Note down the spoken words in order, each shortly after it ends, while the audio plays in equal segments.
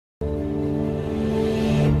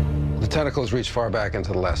tentacles reach far back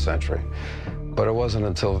into the last century. But it wasn't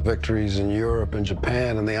until victories in Europe and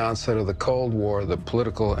Japan and the onset of the Cold War that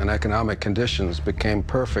political and economic conditions became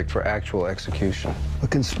perfect for actual execution. A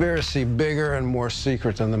conspiracy bigger and more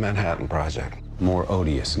secret than the Manhattan Project. More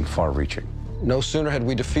odious and far-reaching. No sooner had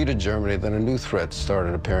we defeated Germany than a new threat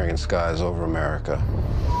started appearing in skies over America.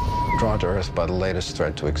 Drawn to Earth by the latest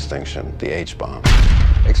threat to extinction, the H-bomb.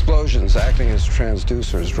 Explosions acting as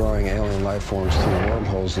transducers, drawing alien life forms through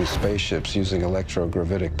wormholes in spaceships using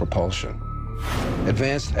electrogravitic propulsion.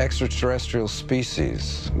 Advanced extraterrestrial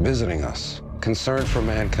species visiting us, concern for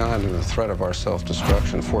mankind and the threat of our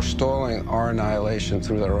self-destruction, forestalling our annihilation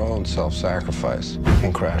through their own self-sacrifice,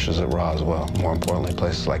 and crashes at Roswell, more importantly,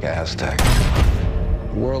 places like Aztec.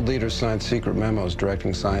 World leaders signed secret memos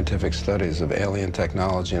directing scientific studies of alien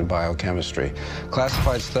technology and biochemistry.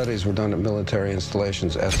 Classified studies were done at military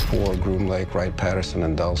installations S4, Groom Lake, Wright-Patterson,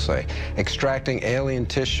 and Dulce. Extracting alien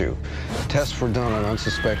tissue. Tests were done on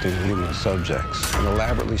unsuspecting human subjects. And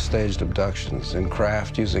elaborately staged abductions in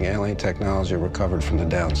craft using alien technology recovered from the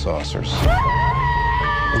down saucers.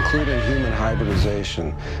 Including human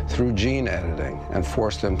hybridization through gene editing and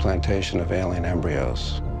forced implantation of alien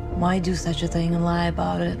embryos. Why do such a thing and lie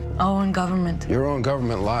about it? Our own government. Your own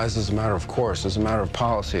government lies as a matter of course, as a matter of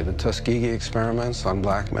policy. The Tuskegee experiments on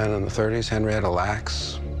black men in the 30s, Henrietta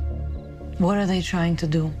Lacks. What are they trying to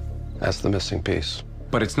do? That's the missing piece.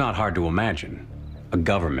 But it's not hard to imagine. A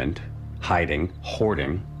government hiding,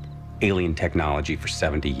 hoarding alien technology for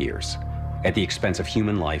 70 years at the expense of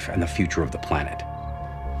human life and the future of the planet.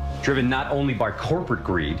 Driven not only by corporate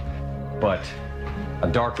greed, but a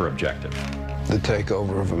darker objective. The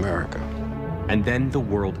takeover of America. And then the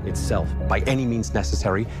world itself, by any means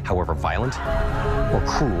necessary, however violent, or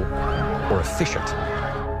cruel, or efficient.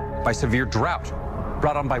 By severe drought,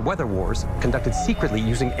 brought on by weather wars, conducted secretly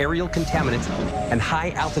using aerial contaminants and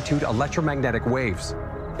high-altitude electromagnetic waves,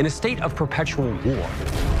 in a state of perpetual war.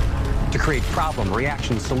 To create problem,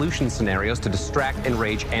 reaction, solution scenarios to distract,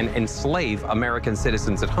 enrage, and enslave American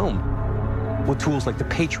citizens at home. With tools like the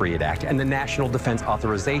Patriot Act and the National Defense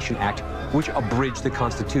Authorization Act, which abridge the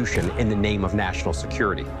Constitution in the name of national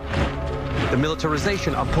security. The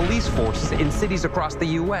militarization of police forces in cities across the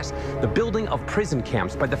U.S., the building of prison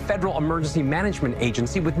camps by the Federal Emergency Management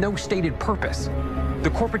Agency with no stated purpose.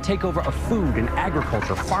 The corporate takeover of food and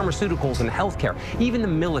agriculture, pharmaceuticals and healthcare, even the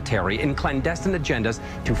military in clandestine agendas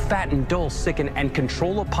to fatten, dull, sicken, and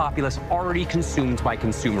control a populace already consumed by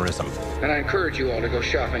consumerism. And I encourage you all to go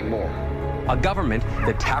shopping more. A government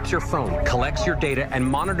that taps your phone, collects your data, and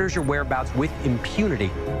monitors your whereabouts with impunity.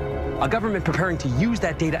 A government preparing to use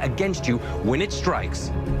that data against you when it strikes.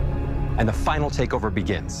 And the final takeover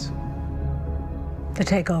begins. The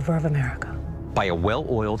takeover of America. By a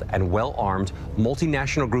well-oiled and well-armed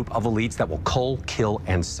multinational group of elites that will cull, kill,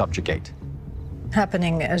 and subjugate.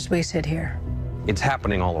 Happening as we sit here. It's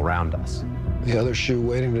happening all around us. The other shoe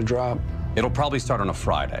waiting to drop. It'll probably start on a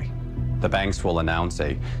Friday. The banks will announce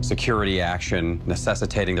a security action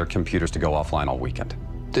necessitating their computers to go offline all weekend.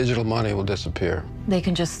 Digital money will disappear. They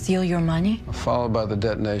can just steal your money? Followed by the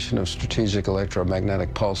detonation of strategic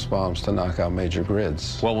electromagnetic pulse bombs to knock out major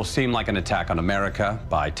grids. What will seem like an attack on America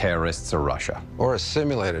by terrorists or Russia. Or a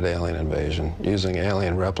simulated alien invasion using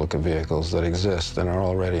alien replica vehicles that exist and are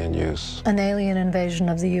already in use. An alien invasion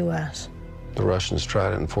of the U.S. The Russians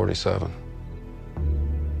tried it in '47.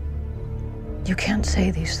 You can't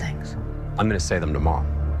say these things. I'm going to say them tomorrow.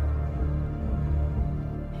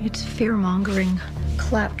 It's fear-mongering,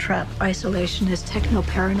 claptrap isolationist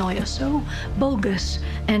techno-paranoia, so bogus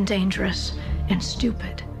and dangerous and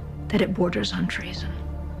stupid that it borders on treason.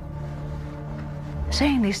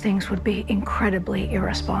 Saying these things would be incredibly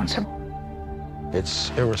irresponsible.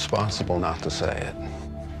 It's irresponsible not to say it.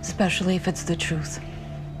 Especially if it's the truth.